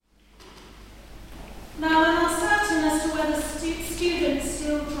Now, I'm uncertain as to whether students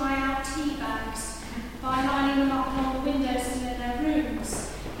still dry out tea bags by lining them up along the windowsill in their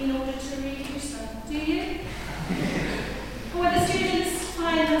rooms in order to reuse them. Do you? Or whether students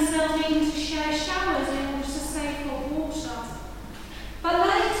find themselves needing to share showers in order to save hot water. But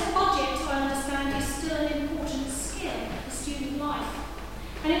learning to budget, I understand, is still an important skill for student life.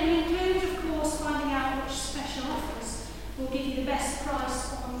 And it will include, of course, finding out which special offers will give you the best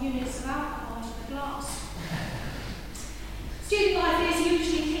price on units of alcohol to the glass. Student life is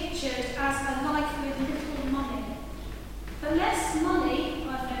usually pictured as a life with little money. But less money,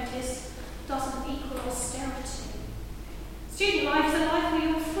 I've noticed, doesn't equal austerity. Student life is a life where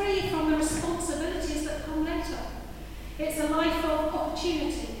you're free from the responsibilities that come later. It's a life of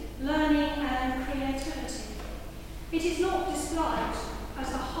opportunity, learning and creativity. It is not described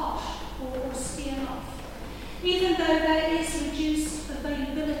as a harsh or austere life, even though there is reduced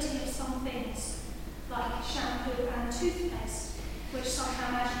availability of some things, like shampoo and toothpaste, which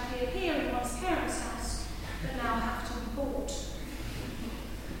somehow magically appear in one's parents' house, but now have to be bought.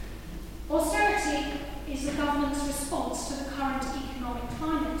 Austerity is the government's response to the current economic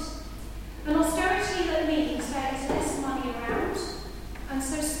climate. An austerity that means there is less money around, and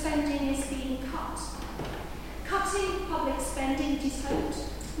so spending is being cut. Cutting public spending, it is hoped,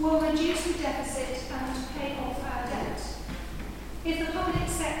 will reduce the deficit and pay off our debt. If the public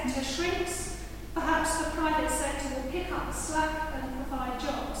sector shrinks, perhaps the private sector will pick up the slack and provide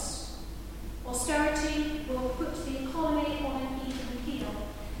jobs. Austerity will put the economy on an even keel.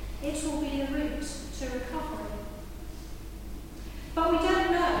 It will be the route to recovery. But we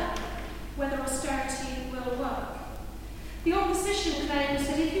don't know whether austerity will work. The opposition claims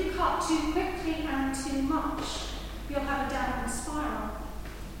that if you cut too quickly and too much, you'll have a downward spiral.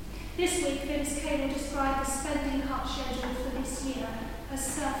 This week, Vince Cable described the spending cut schedule for this year as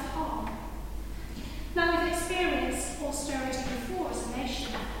self-harm. Now, we've experienced austerity before as a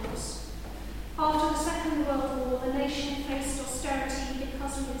nation, of course. After the Second World War, the nation faced austerity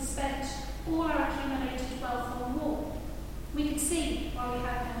because we had spent all our accumulated wealth on war. We could see why we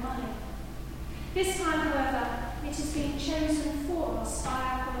had no money. This time, however, it is being chosen for us by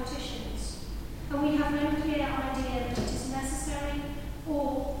our politicians, and we have no clear idea that it is necessary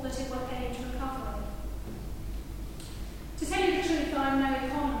or that it will aid recovery. To tell you the truth, I am no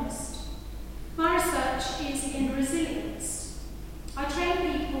economist. My research is in resilience. I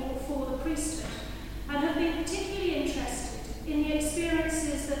train people for the priesthood and have been particularly interested in the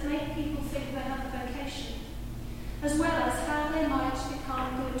experiences that make people think they have a vocation, as well as how they might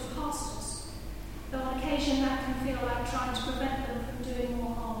become good pastors, though on occasion that can feel like trying to prevent them from doing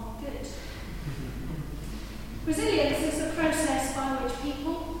more harm than good. Resilience is the process by which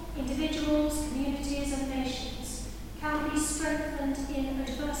people, individuals, communities and nations can be strengthened in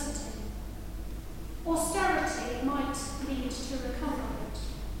adversity. Austerity might lead to recovery.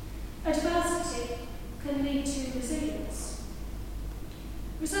 Adversity can lead to resilience.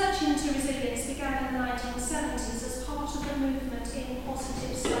 Research into resilience began in the 1970s as part of the movement in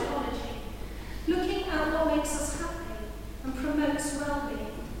positive psychology, looking at what makes us happy and promotes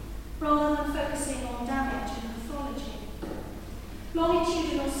well-being, rather than focusing on damage and pathology.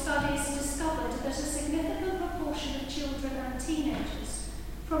 Longitudinal studies discovered that a significant proportion of children and teenagers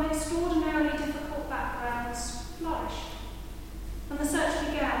from extraordinarily difficult backgrounds flourished, and the search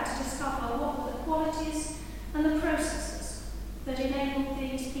began to discover what were the qualities and the processes that enabled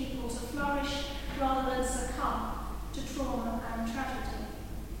these people to flourish rather than succumb to trauma and tragedy.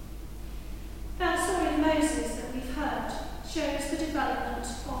 That story of Moses that we've heard shows the development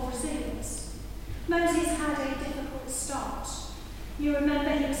of resilience. Moses had a difficult start. You remember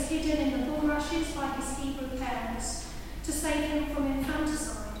he was hidden in the bulrushes by his Hebrew parents to save him from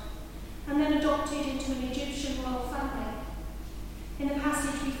infanticide, and then adopted into an Egyptian royal family. In the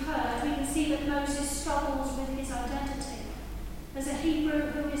passage we've heard, we can see that Moses struggles with his identity as a Hebrew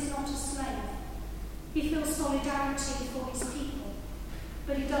who is not a slave. He feels solidarity for his people,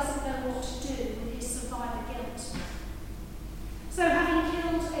 but he doesn't know what to do with his survivor guilt. So, having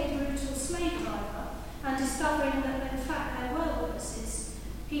killed a brutal slave driver and discovering that in fact there were witnesses,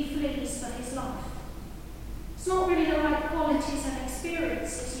 he flees for his life. It's not really the right qualities and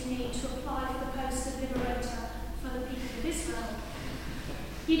experiences you need to apply for the post of liberator for the people of Israel.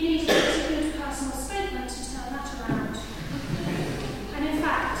 You need a good personal statement to turn that around. And in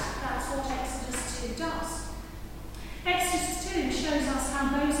fact, that's what Exodus 2 does. Exodus 2 shows us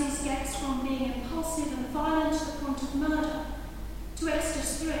how Moses gets from being impulsive and violent to the point of murder to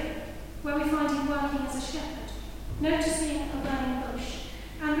Exodus 3, where we find him working as a shepherd, noticing a burning bush,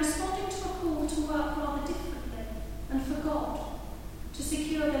 and responding to a call to work rather differently and for God, to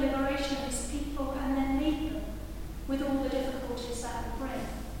secure the liberation of his people and then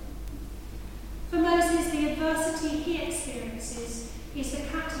adversity he experiences is the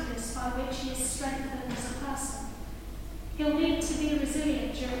catalyst by which he is strengthened as a person. He'll need to be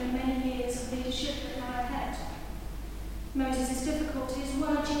resilient during the many years of leadership that lie ahead. Moses' difficulties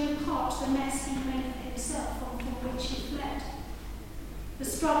were due in part to the mess he made for himself and from which he fled. The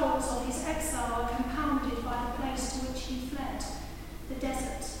struggles of his exile are compounded by the place to which he fled, the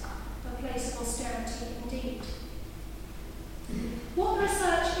desert, a place of austerity indeed. What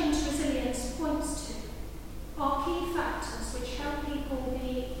research into resilience points to are key factors which help people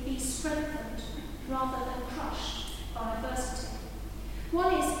be strengthened rather than crushed by adversity.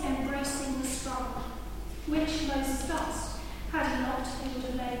 One is embracing the struggle, which Moses does. Had he not, he would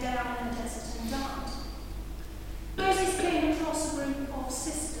have laid down in the desert and died. Moses came across a group of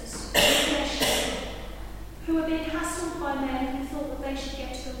sisters who were being hassled by men who thought that they should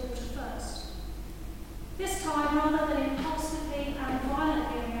get to the water first. This time, rather than impulsively and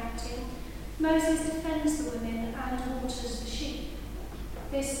violently reacting, Moses defends the women and waters the sheep.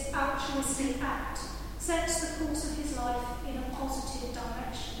 This altruistic act sets the course of his life in a positive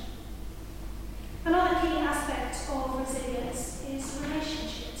direction. Another key aspect of resilience is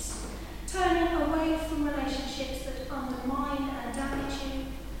relationships, turning away from relationships that undermine and damage you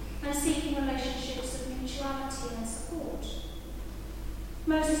and seeking relationships of mutuality and support.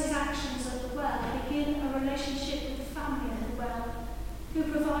 Moses' actions at the well begin a relationship with the family at the well, who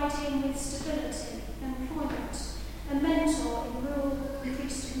provide him with stability, employment, a mentor in rural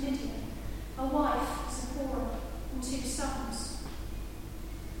priesthood Midian, a wife, Zipporah, and 2 sons.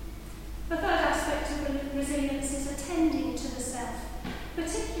 The third aspect of resilience is attending to the self,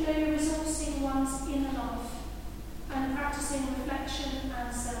 particularly resourcing one's inner life and practicing reflection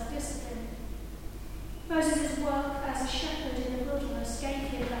and self-discipline. Moses' work as a shepherd in the wilderness gave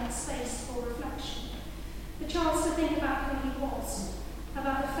him that space for reflection, the chance to think about who he was,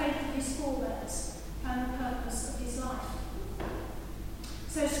 about the faith of his forebears, and the purpose of his life.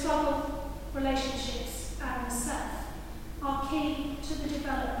 So struggle, relationships, and the self are key to the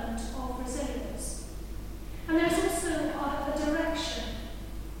development of resilience. And there's also a direction.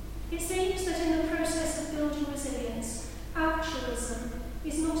 It seems that in the process of building resilience, altruism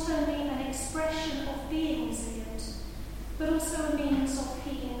is not only an expression of being resilient, but also a means of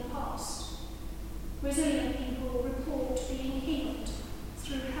healing the past. Resilient people report being healed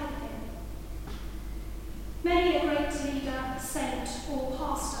through helping. Many a great leader, saint, or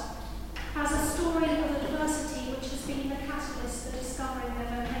pastor has a story of adversity which has been the catalyst for discovering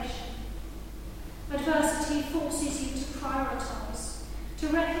their vocation. Adversity forces you to prioritise, to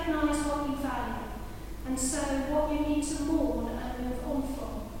recognise what you value, and so what you need to mourn and move on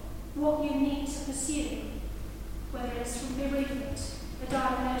from, what you need to pursue, whether it's from bereavement, a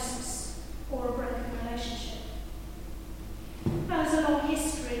diagnosis, or a broken relationship. There is a long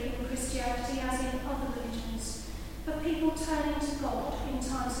history in Christianity, as in other religions, of people turning to God in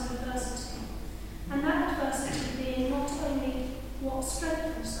times of adversity, and that adversity being not only what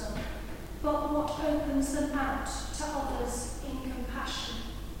strengthens them, but what opens them out to others in compassion.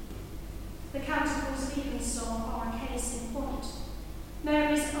 The Canticles of Evensong are a case in point.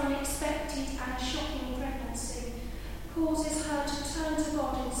 Mary's unexpected and shocking pregnancy causes her to turn to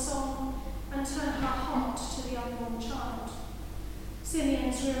God in song and turn her heart to the unborn child.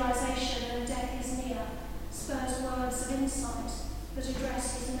 Simeon's realisation that death is near spurs words of insight that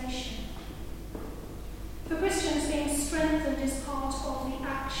address his nation. For Christians, being strengthened is part of the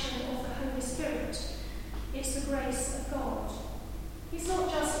action of the Holy Spirit. It's the grace of God. It's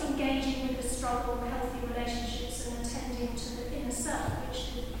not just engaging with the struggle of healthy relationships and attending to the inner self,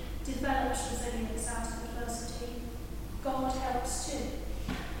 which develops resilience out of adversity. God helps too.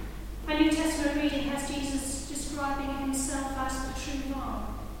 A New Testament reading has Jesus describing himself as the true vine.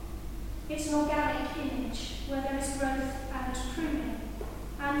 It's an organic image where there is growth and pruning,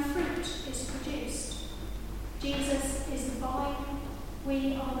 and fruit is produced. Jesus is the vine,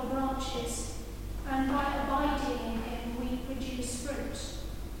 we are the branches, and by abiding in him we produce fruit.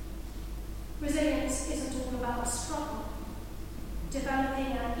 Resilience isn't all about struggle.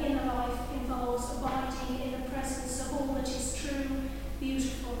 Developing an inner life involves abiding in the presence of all that is true,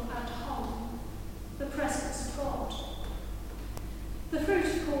 beautiful, and whole, the presence of God. The fruit,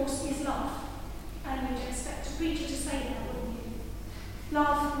 of course, is love, and you'd expect a preacher to say that, wouldn't you?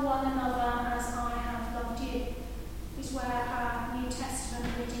 Love one another as I have loved you, is where our New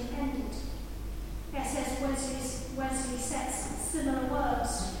Testament reading ended. S.S. Wesley sets similar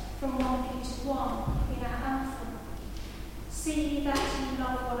words from 1 Peter 1 in our anthem. See that you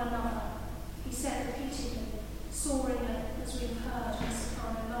love one another, he said repeatedly, soaringly, as we've heard in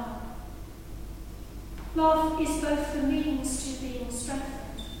soprano line. Love is both the means to being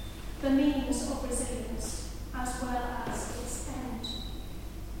strengthened, the means of resilience, as well as its end.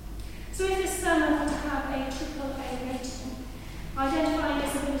 So if this sermon were to have a AAA rating, identifying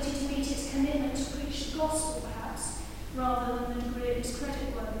its ability to meet its commitment to preach the gospel perhaps, rather than the degree of its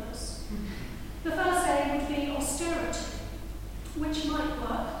creditworthiness, the first A would be austerity, which might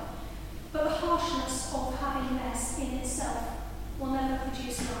work, but the harshness of having less in itself will never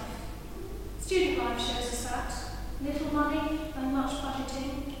produce life. Student life shows us that little money and much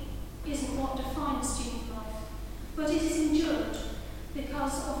budgeting isn't what defines student life, but it is endured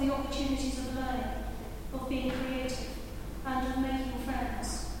because of the opportunities of learning, of being creative, and of making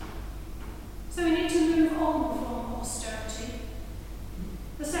friends. So we need to move on from austerity.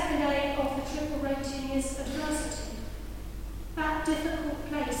 The second A of the triple rating is adversity, that difficult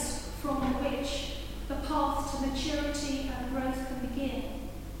place from which the path to maturity and growth can begin.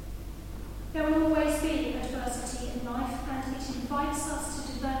 There will always be adversity in life, and it invites us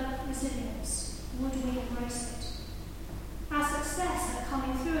to develop resilience. Would we embrace it? Our success at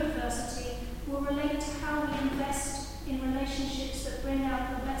coming through adversity will relate to how we invest in relationships that bring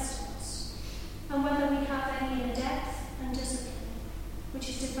out the best in us, and whether we have any inner depth and discipline, which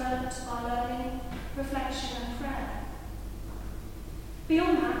is developed by learning, reflection, and prayer.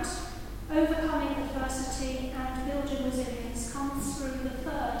 Beyond that, overcoming adversity and building resilience comes through the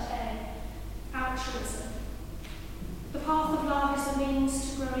third A, altruism. The path of love is the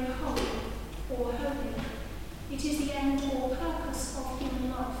means to growing whole or holy. It is the end or purpose of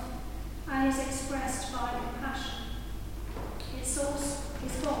human life and is expressed by compassion. Its source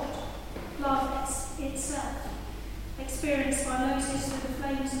is God, love itself, experienced by Moses through the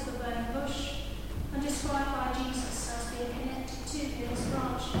flames of the burning bush and described by Jesus as being connected to his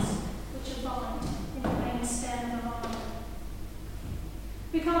branches which abide in the main stem of our life.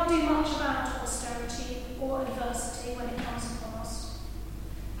 We can't do much about austerity or adversity when it comes upon